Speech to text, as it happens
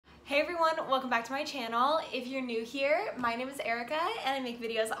everyone, welcome back to my channel. If you're new here, my name is Erica and I make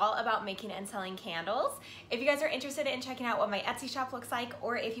videos all about making and selling candles. If you guys are interested in checking out what my Etsy shop looks like,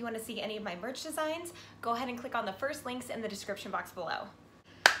 or if you want to see any of my merch designs, go ahead and click on the first links in the description box below.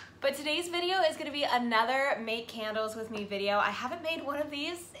 But today's video is going to be another make candles with me video. I haven't made one of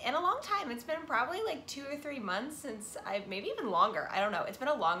these in a long time. It's been probably like 2 or 3 months since maybe even longer. I don't know. It's been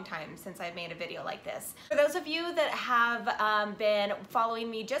a long time since I've made a video like this. For those of you that have been following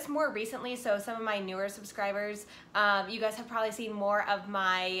me just more recently, so some of my newer subscribers, you guys have probably seen more of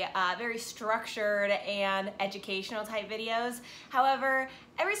my very structured and educational type videos. However,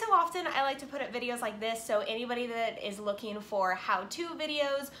 every so often I like to put up videos like this, so anybody that is looking for how-to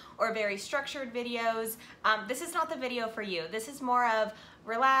videos or very structured videos, this is not the video for you. This is more of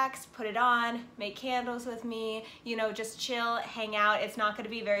relax, put it on, make candles with me, you know, just chill, hang out. It's not going to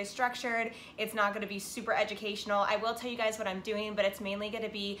be very structured. It's not going to be super educational. I will tell you guys what I'm doing, but it's mainly going to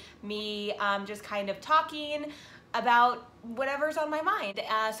be me just kind of talking about whatever's on my mind.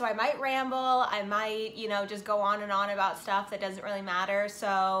 So I might ramble, I might, you know, just go on and on about stuff that doesn't really matter.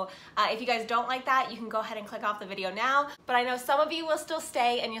 So if you guys don't like that, you can go ahead and click off the video now. But I know some of you will still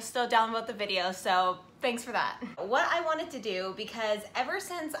stay and you'll still download the video, so thanks for that. What I wanted to do, because ever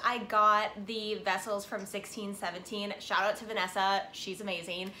since I got the vessels from 1617, shout out to Vanessa, she's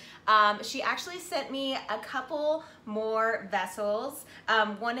amazing. She actually sent me a couple more vessels.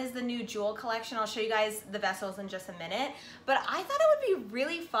 One is the new jewel collection. I'll show you guys the vessels in just a minute. But I thought it would be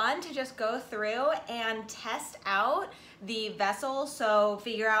really fun to just go through and test out the vessels, so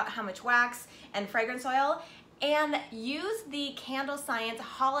figure out how much wax and fragrance oil, and use the Candle Science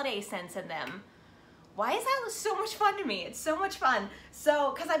holiday scents in them. Why is that so much fun to me? It's so much fun.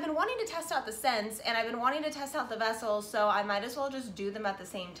 So, because I've been wanting to test out the scents and I've been wanting to test out the vessels, so I might as well just do them at the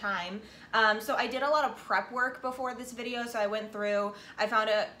same time. So I did a lot of prep work before this video, so I went through, I found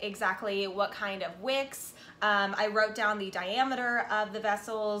out exactly what kind of wicks, I wrote down the diameter of the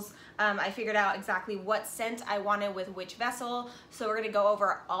vessels, I figured out exactly what scent I wanted with which vessel, so we're gonna go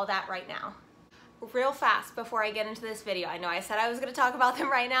over all that right now. Real fast before I get into this video, I know I said I was going to talk about them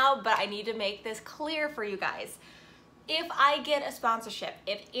right now, but I need to make this clear for you guys. If I get a sponsorship,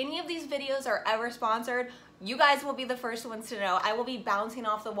 if any of these videos are ever sponsored, you guys will be the first ones to know. I will be bouncing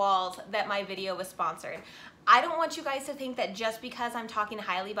off the walls that my video was sponsored. I don't want you guys to think that just because I'm talking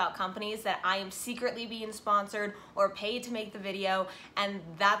highly about companies that I am secretly being sponsored or paid to make the video, and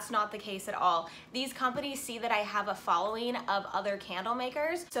that's not the case at all. These companies see that I have a following of other candle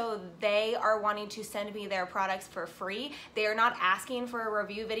makers, so they are wanting to send me their products for free. They are not asking for a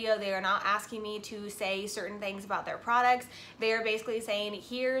review video. They are not asking me to say certain things about their products. They are basically saying,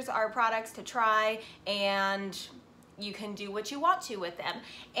 here's our products to try, and you can do what you want to with them.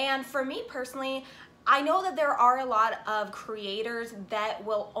 And for me personally, I know that there are a lot of creators that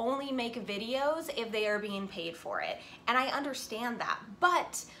will only make videos if they are being paid for it, and I understand that.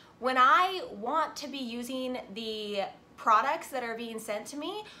 But when I want to be using the products that are being sent to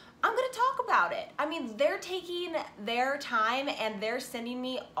me, I'm gonna talk about it. I mean, they're taking their time and they're sending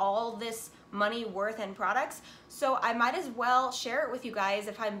me all this money worth in products, so I might as well share it with you guys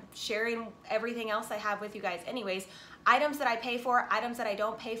if I'm sharing everything else I have with you guys anyways. Items that I pay for, items that I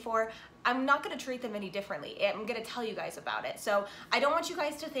don't pay for, I'm not gonna treat them any differently. I'm gonna tell you guys about it. So I don't want you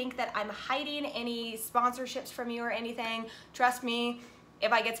guys to think that I'm hiding any sponsorships from you or anything. Trust me,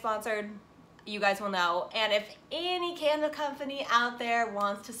 if I get sponsored, you guys will know. And if any candle company out there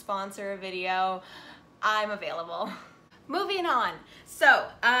wants to sponsor a video, I'm available. Moving on. So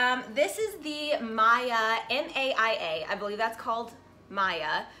this is the Maya, M-A-I-A, I believe that's called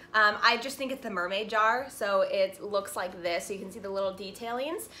Maya. I just think it's the mermaid jar, so it looks like this, so you can see the little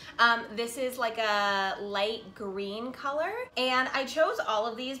detailings. This is like a light green color, and I chose all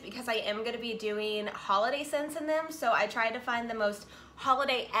of these because I am going to be doing holiday scents in them, so I tried to find the most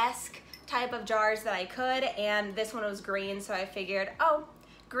holiday-esque type of jars that I could, and this one was green, so I figured, oh,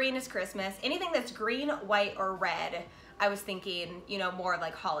 green is Christmas. Anything that's green, white, or red, I was thinking, you know, more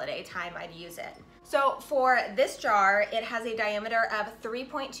like holiday time I'd use it. So for this jar, it has a diameter of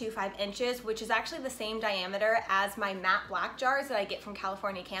 3.25 inches, which is actually the same diameter as my matte black jars that I get from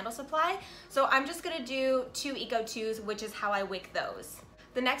California Candle Supply. So I'm just gonna do 2 Eco 2s, which is how I wick those.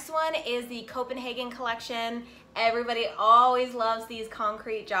 The next one is the Copenhagen collection. Everybody always loves these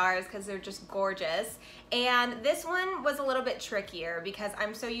concrete jars because they're just gorgeous. And this one was a little bit trickier because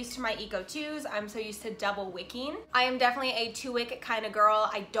I'm so used to my Eco 2s, I'm so used to double wicking. I am definitely a 2-wick kind of girl.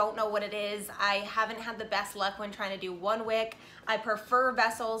 I don't know what it is. I haven't had the best luck when trying to do 1 wick. I prefer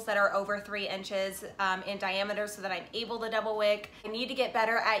vessels that are over 3 inches in diameter so that I'm able to double wick. I need to get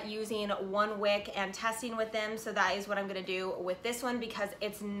better at using 1 wick and testing with them, so that is what I'm gonna do with this one because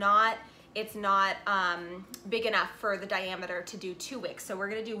it's not big enough for the diameter to do 2 wicks, so we're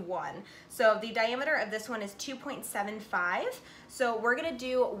gonna do 1. So the diameter of this one is 2.75, so we're gonna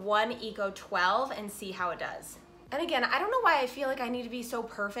do 1 Eco 12 and see how it does. And again, I don't know why I feel like I need to be so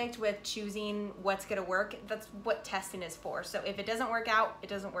perfect with choosing what's gonna work. That's what testing is for. So if it doesn't work out, it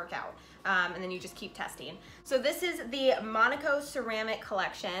doesn't work out. And then you just keep testing. So this is the Monaco ceramic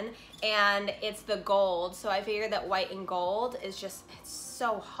collection, and it's the gold. So I figured that white and gold is just, it's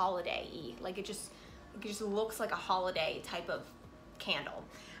so holiday-y. Like it just looks like a holiday type of candle.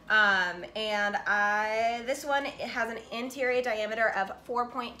 This one, it has an interior diameter of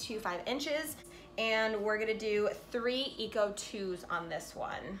 4.25 inches. And we're gonna do 3 Eco 2s on this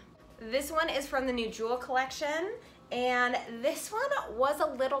one. This one is from the new Jewel collection, and this one was a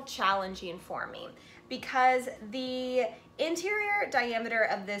little challenging for me because the interior diameter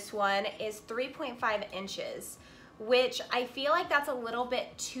of this one is 3.5 inches, which I feel like that's a little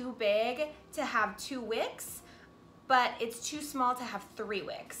bit too big to have 2 wicks, but it's too small to have 3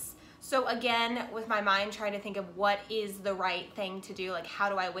 wicks. So again, with my mind trying to think of what is the right thing to do, like how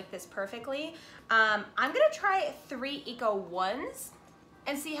do I wick this perfectly, I'm gonna try 3 Eco 1s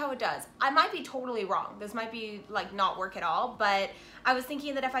and see how it does. I might be totally wrong. This might be like not work at all, but I was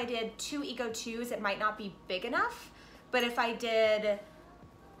thinking that if I did 2 Eco 2s, it might not be big enough, but if I did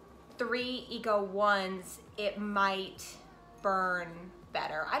 3 Eco 1s, it might burn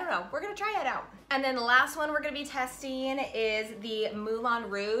better. I don't know, we're gonna try it out. And then the last one we're gonna be testing is the Moulin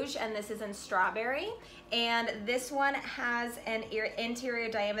Rouge, and this is in strawberry. And this one has an interior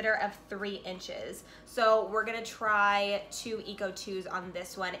diameter of 3 inches. So we're gonna try 2 Eco 2s on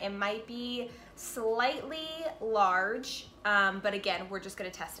this one. It might be slightly large, but again, we're just gonna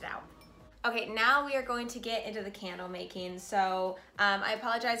test it out. Okay, now we are going to get into the candle making. So I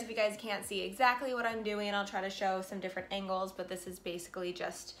apologize if you guys can't see exactly what I'm doing. I'll try to show some different angles, but this is basically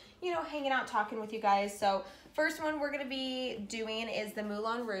just, you know, hanging out, talking with you guys. So first one we're gonna be doing is the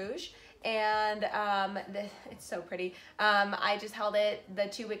Moulin Rouge, and it's so pretty. I just held the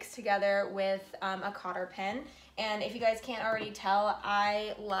 2 wicks together with a cotter pen. And if you guys can't already tell,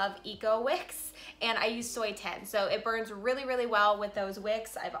 I love Eco wicks, and I use soy 10. So it burns really, really well with those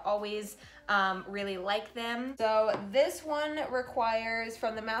wicks. I've always really liked them. So this one requires,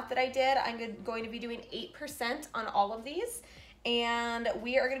 from the math that I did, I'm going to be doing 8% on all of these. And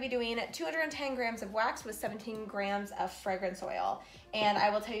we are gonna be doing 210 grams of wax with 17 grams of fragrance oil. And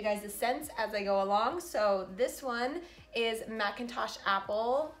I will tell you guys the scents as I go along. So this one is Macintosh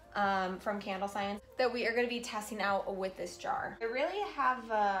Apple from Candle Science that we are gonna be testing out with this jar. I really have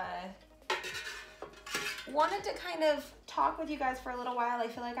wanted to kind of talk with you guys for a little while. I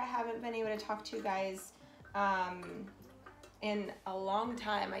feel like I haven't been able to talk to you guys in a long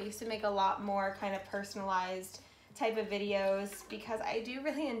time. I used to make a lot more kind of personalized type of videos because I do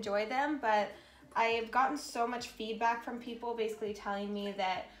really enjoy them, but I've gotten so much feedback from people basically telling me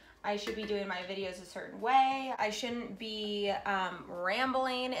that I should be doing my videos a certain way. I shouldn't be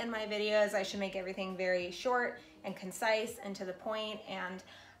rambling in my videos. I should make everything very short and concise and to the point, and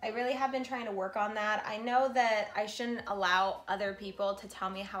I really have been trying to work on that. I know that I shouldn't allow other people to tell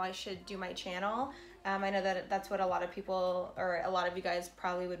me how I should do my channel. I know that that's what a lot of people, or a lot of you guys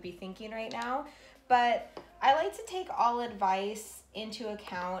probably would be thinking right now, but I like to take all advice into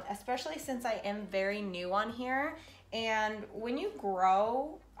account, especially since I am very new on here. And when you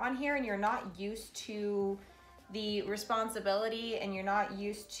grow on here and you're not used to the responsibility and you're not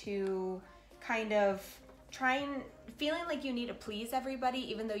used to kind of feeling like you need to please everybody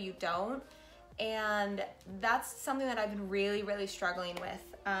even though you don't, and that's something that I've been really, really struggling with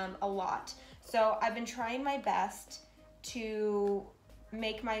a lot. So I've been trying my best to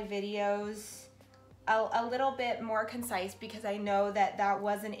make my videos a little bit more concise, because I know that that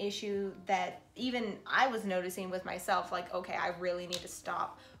was an issue that even I was noticing with myself, like, okay, I really need to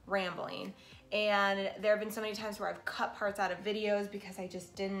stop rambling. And there have been so many times where I've cut parts out of videos because I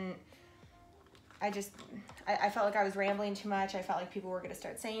felt like I was rambling too much. I felt like people were gonna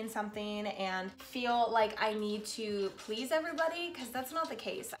start saying something and feel like I need to please everybody, because that's not the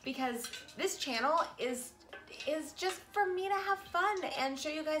case. Because this channel is just for me to have fun and show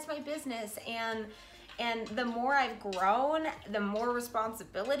you guys my business, and And the more I've grown, the more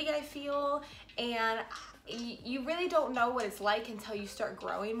responsibility I feel, and you really don't know what it's like until you start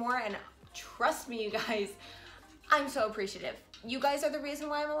growing more. And trust me, you guys, I'm so appreciative. You guys are the reason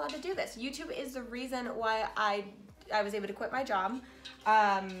why I'm allowed to do this. YouTube is the reason why I was able to quit my job.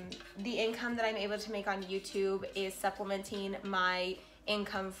 The income that I'm able to make on YouTube is supplementing my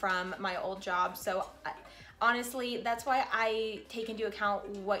income from my old job. So honestly, that's why I take into account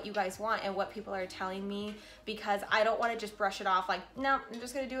what you guys want and what people are telling me, because I don't want to just brush it off like, no, I'm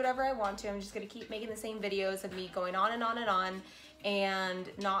just going to do whatever I want to. I'm just going to keep making the same videos of me going on and on and on and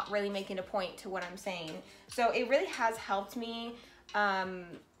not really making a point to what I'm saying. So it really has helped me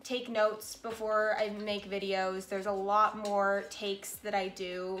take notes before I make videos. There's a lot more takes that I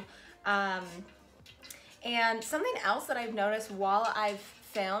do. And something else that I've noticed while I've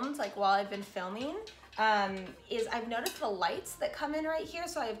filmed, like while I've been filming, is I've noticed the lights that come in right here.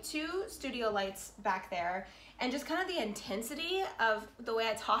 So I have 2 studio lights back there, and just kind of the intensity of the way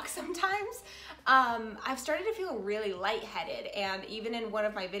I talk sometimes, I've started to feel really lightheaded. And even in one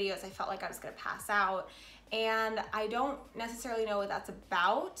of my videos, I felt like I was gonna pass out. And I don't necessarily know what that's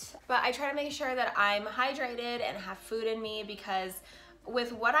about, but I try to make sure that I'm hydrated and have food in me, because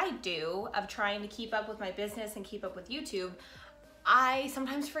with what I do of trying to keep up with my business and keep up with YouTube, I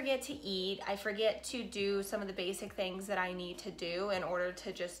sometimes forget to eat. I forget to do some of the basic things that I need to do in order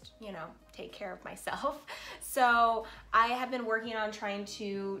to just, you know, take care of myself. So I have been working on trying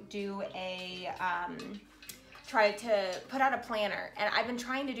to do try to put out a planner, and I've been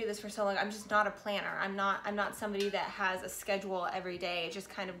trying to do this for so long. I'm just not a planner. I'm not somebody that has a schedule every day. Just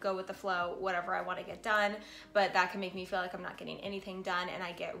kind of go with the flow, whatever I want to get done, but that can make me feel like I'm not getting anything done, and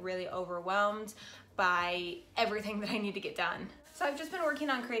I get really overwhelmed by everything that I need to get done. So I've just been working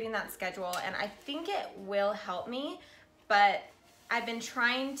on creating that schedule, and I think it will help me, but I've been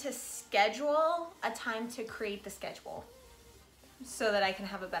trying to schedule a time to create the schedule so that I can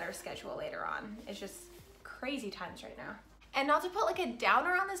have a better schedule later on. It's just crazy times right now. And not to put like a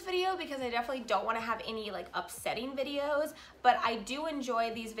downer on this video, because I definitely don't want to have any like upsetting videos, but I do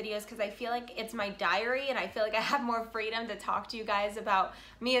enjoy these videos because I feel like it's my diary, and I feel like I have more freedom to talk to you guys about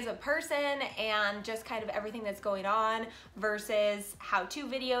me as a person and just kind of everything that's going on, versus how-to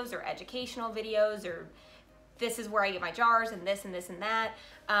videos or educational videos or this is where I get my jars and this and this and that.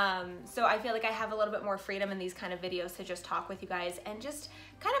 So I feel like I have a little bit more freedom in these kind of videos to just talk with you guys and just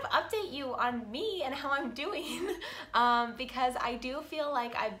kind of update you on me and how I'm doing. Because I do feel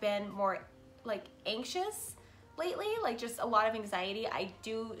like I've been more like anxious lately, like just a lot of anxiety. I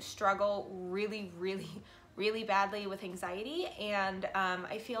do struggle really, really, really badly with anxiety, and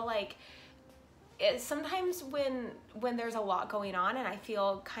I feel like sometimes when there's a lot going on and I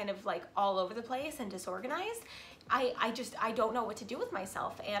feel kind of like all over the place and disorganized, I don't know what to do with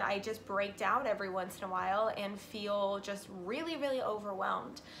myself, and I just break down every once in a while and feel just really, really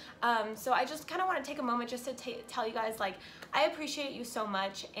overwhelmed. So I just kind of want to take a moment just to tell you guys, like, I appreciate you so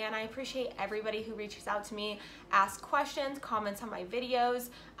much, and I appreciate everybody who reaches out to me, asks questions, comments on my videos,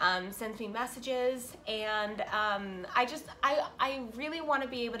 sends me messages, and I really want to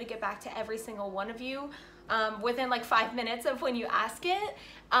be able to get back to every single one of you within like 5 minutes of when you ask it,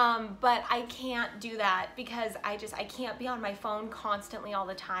 but I can't do that because I can't be on my phone constantly all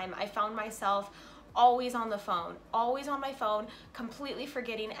the time. I found myself always on the phone, always on my phone, completely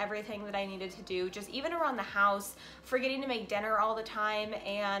forgetting everything that I needed to do, just even around the house, forgetting to make dinner all the time,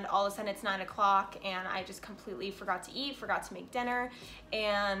 and all of a sudden it's 9 o'clock and I just completely forgot to eat, forgot to make dinner,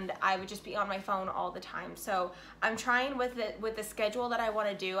 and I would just be on my phone all the time. So I'm trying with the schedule that I want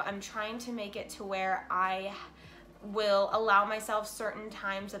to do, I'm trying to make it to where I will allow myself certain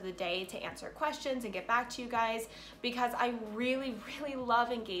times of the day to answer questions and get back to you guys, because I really, really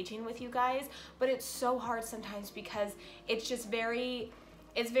love engaging with you guys, but it's so hard sometimes because it's just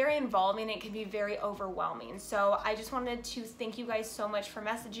it's very involving. It can be very overwhelming. So I just wanted to thank you guys so much for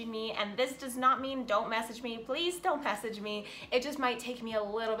messaging me, and this does not mean don't message me. Please don't message me. It just might take me a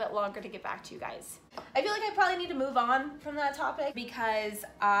little bit longer to get back to you guys. I feel like I probably need to move on from that topic because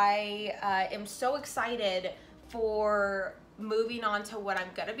I am so excited for moving on to what I'm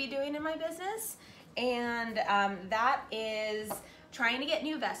gonna be doing in my business, and that is trying to get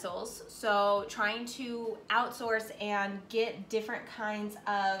new vessels. So trying to outsource and get different kinds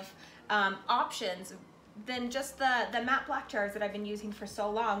of options than just the matte black jars that I've been using for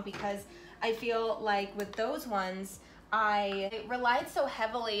so long, because I feel like with those ones I relied so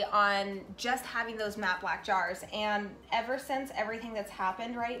heavily on just having those matte black jars, and ever since everything that's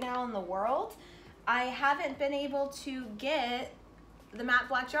happened right now in the world, I haven't been able to get the matte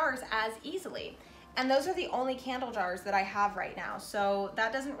black jars as easily. And those are the only candle jars that I have right now. So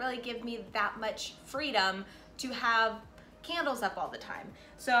that doesn't really give me that much freedom to have candles up all the time.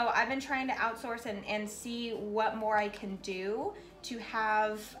 So I've been trying to outsource and see what more I can do to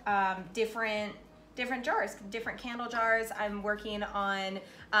have different jars, different candle jars. I'm working on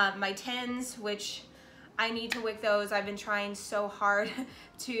my tins, which I need to wick those. I've been trying so hard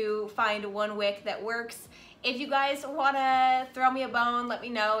to find one wick that works. If you guys want to throw me a bone, let me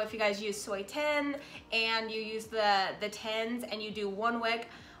know. If you guys use soy tin and you use the tins and you do one wick,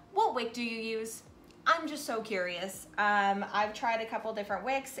 what wick do you use? I'm just so curious. I've tried a couple different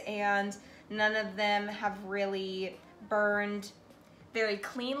wicks and none of them have really burned very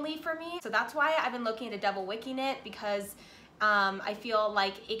cleanly for me. So that's why I've been looking at double wicking it, because I feel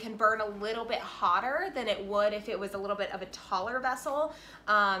like it can burn a little bit hotter than it would if it was a little bit of a taller vessel,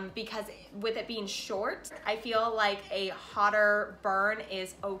 because with it being short, I feel like a hotter burn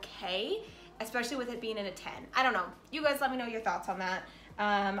is okay, especially with it being in a 10. I don't know. You guys let me know your thoughts on that.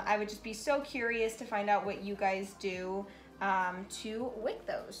 I would just be so curious to find out what you guys do to wick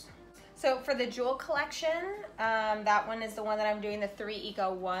those. So for the jewel collection, that one is the one that I'm doing, the 3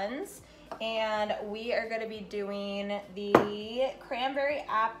 Eco ones. And we are going to be doing the cranberry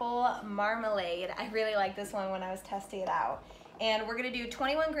apple marmalade. I really like this one when I was testing it out. And we're going to do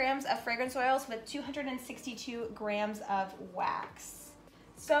 21 grams of fragrance oils with 262 grams of wax.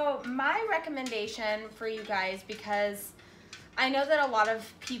 So my recommendation for you guys, because I know that a lot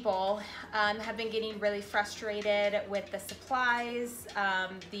of people have been getting really frustrated with the supplies.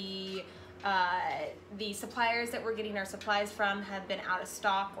 The suppliers that we're getting our supplies from have been out of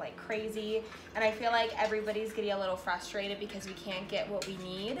stock like crazy, and I feel like everybody's getting a little frustrated because we can't get what we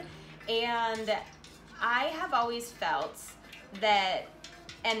need. And I have always felt that,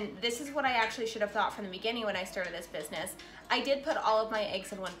 and this is what I actually should have thought from the beginning when I started this business, I did put all of my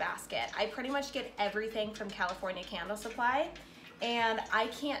eggs in one basket. I pretty much get everything from California Candle Supply, and I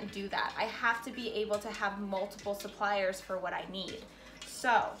can't do that. I have to be able to have multiple suppliers for what I need.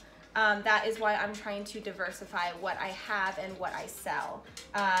 So that is why I'm trying to diversify what I have and what I sell.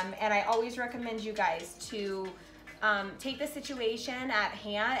 And I always recommend you guys to take the situation at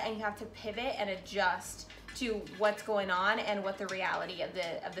hand, and you have to pivot and adjust to what's going on and what the reality of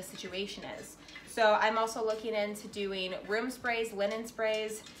the situation is. So I'm also looking into doing room sprays, linen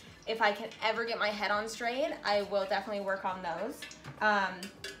sprays. If I can ever get my head on straight, I will definitely work on those.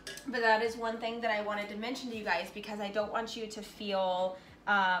 But that is one thing that I wanted to mention to you guys, because I don't want you to feel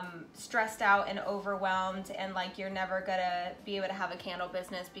stressed out and overwhelmed and like you're never gonna be able to have a candle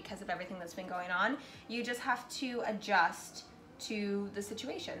business because of everything that's been going on. You just have to adjust to the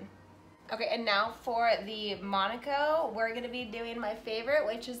situation. Okay, and now for the Monaco, we're gonna be doing my favorite,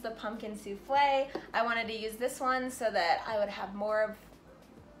 which is the pumpkin souffle. I wanted to use this one so that I would have more of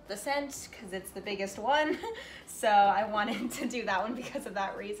the scent because it's the biggest one. So I wanted to do that one because of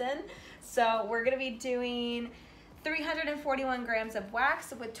that reason. So we're gonna be doing 341 grams of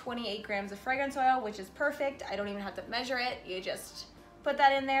wax with 28 grams of fragrance oil, which is perfect. I don't even have to measure it. You just put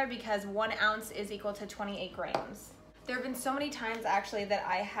that in there because 1 ounce is equal to 28 grams. There have been so many times actually that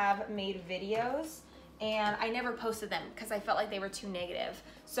I have made videos and I never posted them because I felt like they were too negative.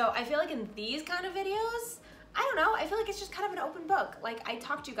 So I feel like in these kind of videos, I don't know, I feel like it's just kind of an open book. Like, I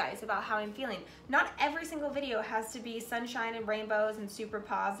talk to you guys about how I'm feeling. Not every single video has to be sunshine and rainbows and super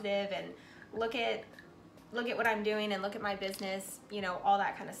positive and look at what I'm doing and look at my business, you know, all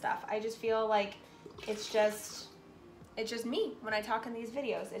that kind of stuff. I just feel like it's just me when I talk in these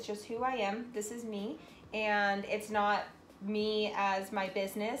videos. It's just who I am. This is me, and it's not me as my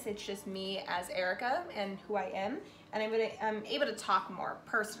business. It's just me as Erica and who I am, and I'm able to talk more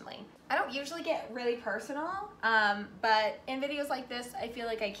personally. I don't usually get really personal, but in videos like this, I feel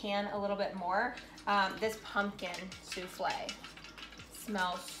like I can a little bit more. This pumpkin souffle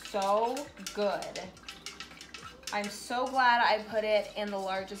smells so good. I'm so glad I put it in the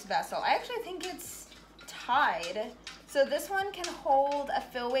largest vessel. I actually think it's tied. So this one can hold a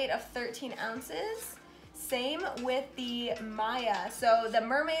fill weight of 13 ounces. Same with the Maya. So the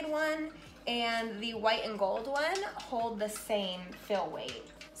mermaid one and the white and gold one hold the same fill weight.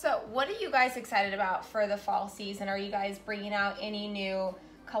 So what are you guys excited about for the fall season? Are you guys bringing out any new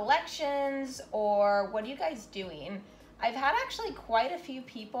collections, or what are you guys doing? I've had actually quite a few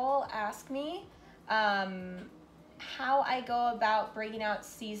people ask me how I go about bringing out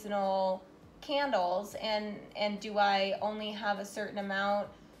seasonal candles, and do I only have a certain amount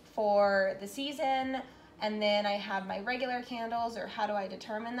for the season and then I have my regular candles, or how do I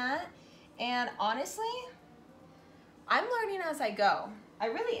determine that? And honestly, I'm learning as I go. I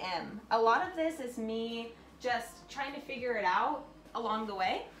really am. A lot of this is me just trying to figure it out along the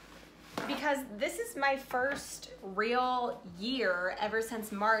way. because this is my first real year ever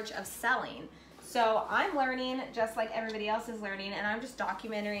since March of selling. So I'm learning just like everybody else is learning, and I'm just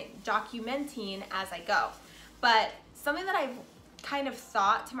documenting as I go. But something that I've kind of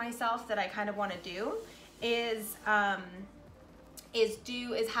thought to myself that I kind of want to do is have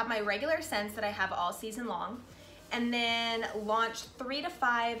my regular scents that I have all season long, and then launch 3 to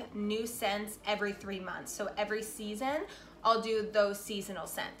 5 new scents every 3 months. So every season, I'll do those seasonal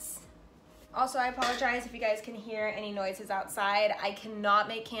scents. Also, I apologize if you guys can hear any noises outside. I cannot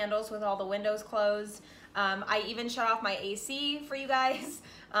make candles with all the windows closed. I even shut off my AC for you guys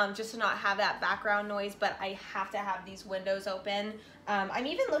just to not have that background noise, but I have to have these windows open. I'm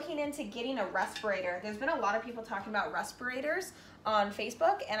even looking into getting a respirator. There's been a lot of people talking about respirators on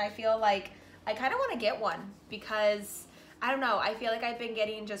Facebook, and I feel like I kind of want to get one because I don't know, I feel like I've been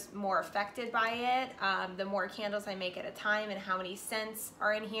getting just more affected by it, the more candles I make at a time and how many scents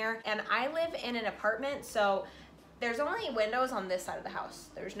are in here. And I live in an apartment, so there's only windows on this side of the house.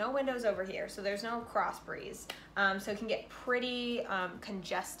 There's no windows over here, so there's no cross breeze. So it can get pretty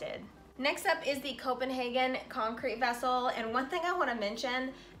congested. Next up is the Copenhagen concrete vessel. And one thing I want to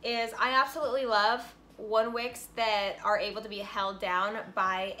mention is I absolutely love one wicks that are able to be held down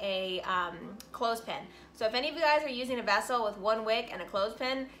by a clothespin. So if any of you guys are using a vessel with one wick and a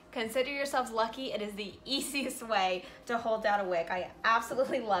clothespin, consider yourselves lucky. It is the easiest way to hold down a wick. I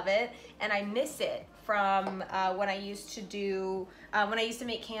absolutely love it, and I miss it from when I used to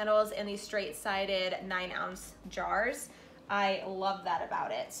make candles in these straight-sided 9-ounce jars. I love that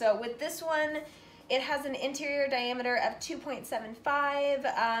about it. So with this one, it has an interior diameter of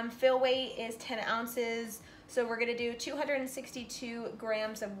 2.75. Fill weight is 10 ounces. So we're gonna do 262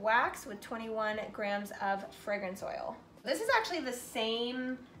 grams of wax with 21 grams of fragrance oil. This is actually the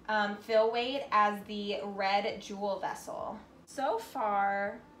same fill weight as the red jewel vessel. So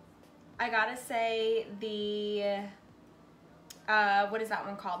far, I gotta say the, what is that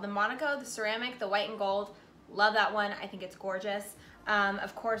one called? The Monaco, the ceramic, the white and gold. Love that one, I think it's gorgeous.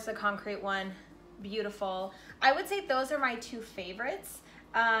 Of course, the concrete one, beautiful. I would say those are my 2 favorites.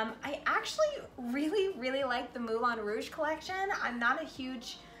 I actually really like the Moulin Rouge collection. I'm not a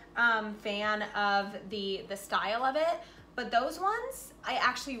huge fan of the style of it, but those ones I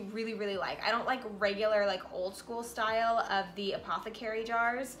actually really like. I don't like regular like old school style of the apothecary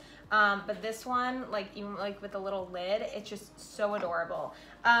jars, but this one, like even like with the little lid, it's just so adorable.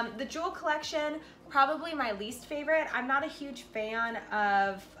 The jewel collection, probably my least favorite. I'm not a huge fan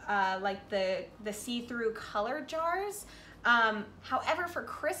of like the see-through colored jars. However, for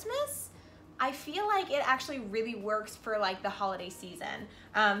Christmas, I feel like it actually really works for like the holiday season.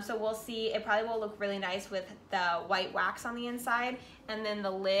 So we'll see, it probably will look really nice with the white wax on the inside, and then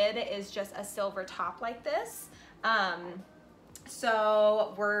the lid is just a silver top like this.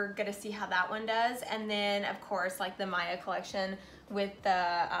 So we're gonna see how that one does. And then of course, like the Maya collection with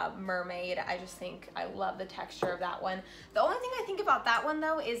the mermaid, I just think I love the texture of that one. The only thing I think about that one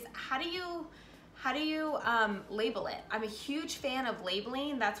though is how do you label it? I'm a huge fan of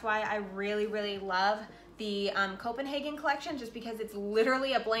labeling. That's why I really love the Copenhagen collection, just because it's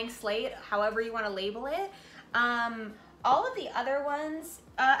literally a blank slate, however you want to label it. All of the other ones,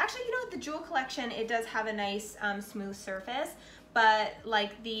 actually, you know what, the jewel collection, it does have a nice smooth surface, but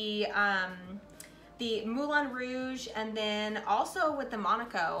like the Moulin Rouge, and then also with the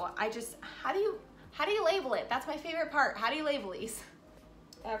Monaco, I just, how do you label it? That's my favorite part. How do you label these?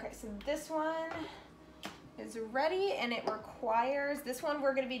 Okay, so this one is ready, and it requires, this one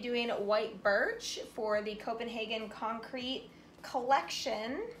we're gonna be doing white birch for the Copenhagen concrete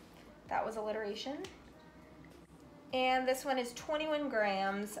collection. That was alliteration. And this one is 21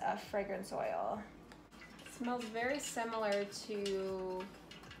 grams of fragrance oil. It smells very similar to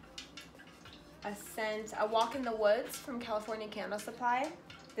a scent, a Walk in the Woods from California Candle Supply.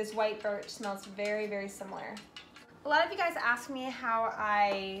 This white birch smells very similar. A lot of you guys ask me how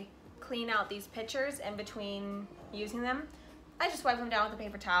I clean out these pitchers in between using them. I just wipe them down with a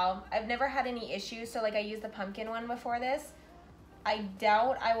paper towel. I've never had any issues, so like I used the pumpkin one before this. I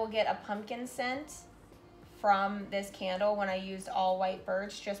doubt I will get a pumpkin scent from this candle when I used all white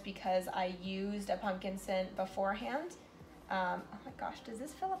birch, just because I used a pumpkin scent beforehand. Oh my gosh, does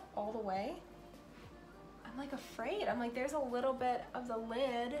this fill up all the way? I'm like afraid. I'm like, there's a little bit of the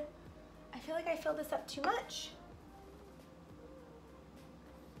lid. I feel like I filled this up too much.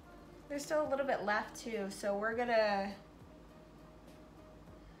 There's still a little bit left too, so we're gonna,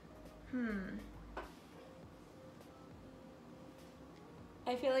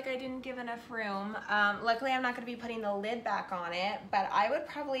 I feel like I didn't give enough room. Luckily I'm not gonna be putting the lid back on it, but I would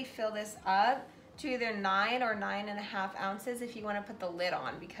probably fill this up to either 9 or 9.5 ounces if you want to put the lid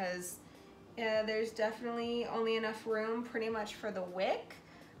on, because there's definitely only enough room pretty much for the wick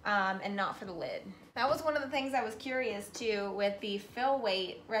and not for the lid. That was one of the things I was curious too with the fill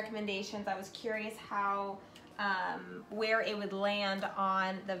weight recommendations. I was curious how where it would land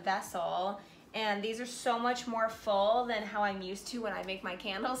on the vessel, and these are so much more full than how I'm used to when I make my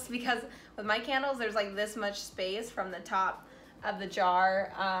candles, because with my candles there's like this much space from the top of the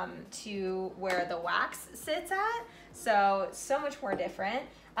jar to where the wax sits at, so much more different.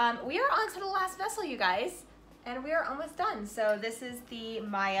 We are on to the last vessel, you guys, and we are almost done. So this is the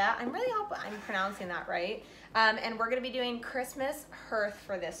Maya. I'm really hoping I'm pronouncing that right. And we're gonna be doing Christmas hearth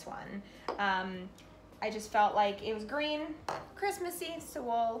for this one. I just felt like it was green, Christmassy,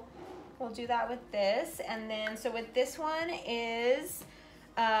 so we'll do that with this. And then, so with this one is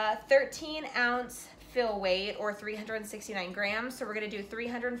 13 ounce fill weight, or 369 grams. So we're gonna do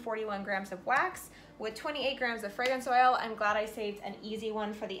 341 grams of wax with 28 grams of fragrance oil. I'm glad I saved an easy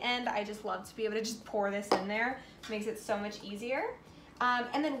one for the end. I just love to be able to just pour this in there. It makes it so much easier.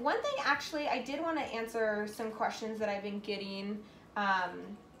 And then one thing, actually, I did want to answer some questions that I've been getting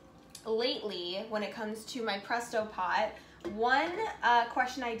lately when it comes to my Presto pot. One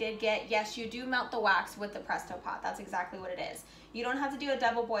question I did get, yes, you do melt the wax with the Presto pot. That's exactly what it is. You don't have to do a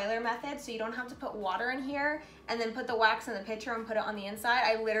double boiler method, so you don't have to put water in here and then put the wax in the pitcher and put it on the inside.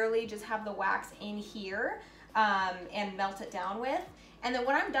 I literally just have the wax in here and melt it down with. And then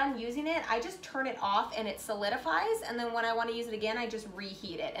when I'm done using it, I just turn it off and it solidifies. And then when I want to use it again, I just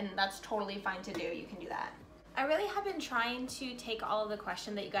reheat it, and that's totally fine to do. You can do that. I really have been trying to take all of the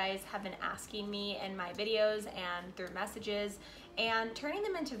questions that you guys have been asking me in my videos and through messages and turning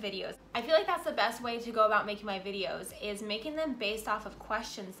them into videos. I feel like that's the best way to go about making my videos, is making them based off of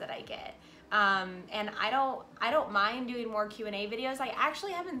questions that I get. And I don't mind doing more Q&A videos. I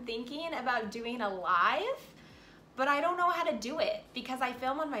actually have been thinking about doing a live, but I don't know how to do it because I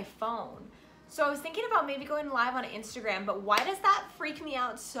film on my phone. So I was thinking about maybe going live on Instagram, but why does that freak me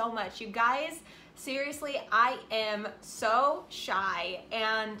out so much? You guys, seriously, I am so shy,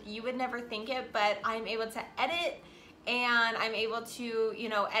 and you would never think it, but I'm able to edit, and I'm able to, you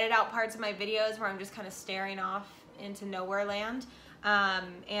know, edit out parts of my videos where I'm just kind of staring off into nowhere land.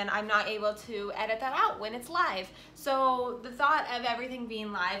 And I'm not able to edit that out when it's live. So the thought of everything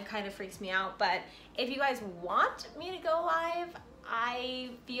being live kind of freaks me out, but if you guys want me to go live,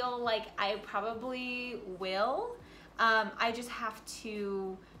 I feel like I probably will. I just have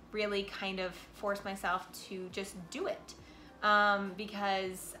to really kind of force myself to just do it,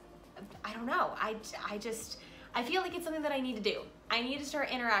 because I don't know, I feel like it's something that I need to do. I need to start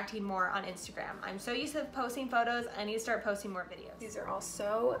interacting more on Instagram. I'm so used to posting photos, I need to start posting more videos. These are all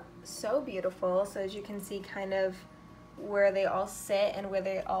so beautiful. So as you can see kind of where they all sit and where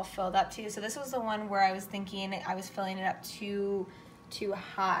they all filled up to. So this was the one where I was thinking I was filling it up too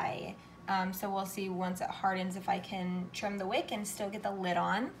high. So we'll see once it hardens if I can trim the wick and still get the lid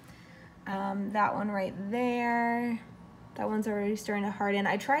on. That one right there, that one's already starting to harden.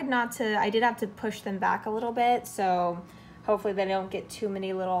 I tried not to, I did have to push them back a little bit, so hopefully they don't get too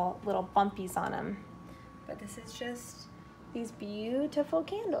many little bumpies on them. But this is just these beautiful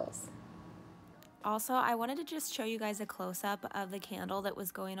candles. Also, I wanted to just show you guys a close-up of the candle that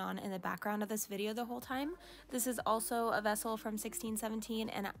was going on in the background of this video the whole time. This is also a vessel from 1617,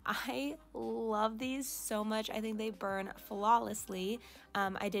 and I love these so much. I think they burn flawlessly.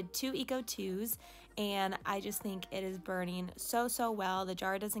 I did 2 Eco 2s, and I just think it is burning so well. The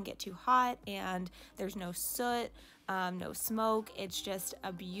jar doesn't get too hot, and there's no soot, no smoke. It's just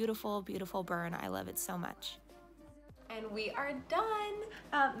a beautiful burn. I love it so much. And we are done.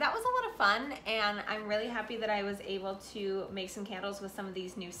 That was a lot of fun, and I'm really happy that I was able to make some candles with some of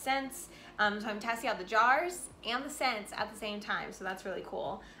these new scents. So I'm testing out the jars and the scents at the same time, so that's really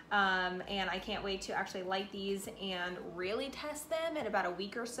cool. And I can't wait to actually light these and really test them in about a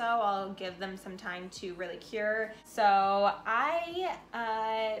week or so. I'll give them some time to really cure. So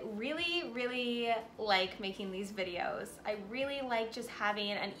I really like making these videos. I really like just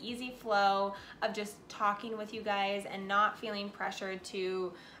having an easy flow of just talking with you guys and not feeling pressured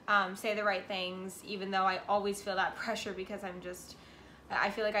to say the right things, even though I always feel that pressure because I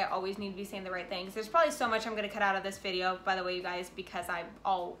feel like I always need to be saying the right things. There's probably so much I'm gonna cut out of this video, by the way, you guys, because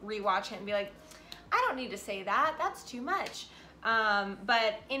I'll rewatch it and be like, I don't need to say that, that's too much.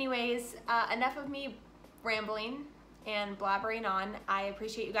 But anyways, enough of me rambling and blabbering on. I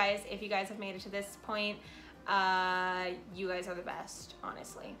appreciate you guys. If you guys have made it to this point, you guys are the best,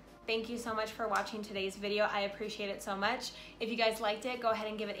 honestly. Thank you so much for watching today's video. I appreciate it so much. If you guys liked it, go ahead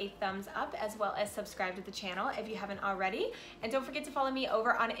and give it a thumbs up, as well as subscribe to the channel if you haven't already. And don't forget to follow me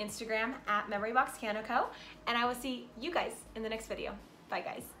over on Instagram at MemoryBoxCanoCo. And I will see you guys in the next video. Bye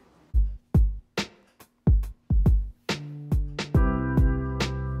guys.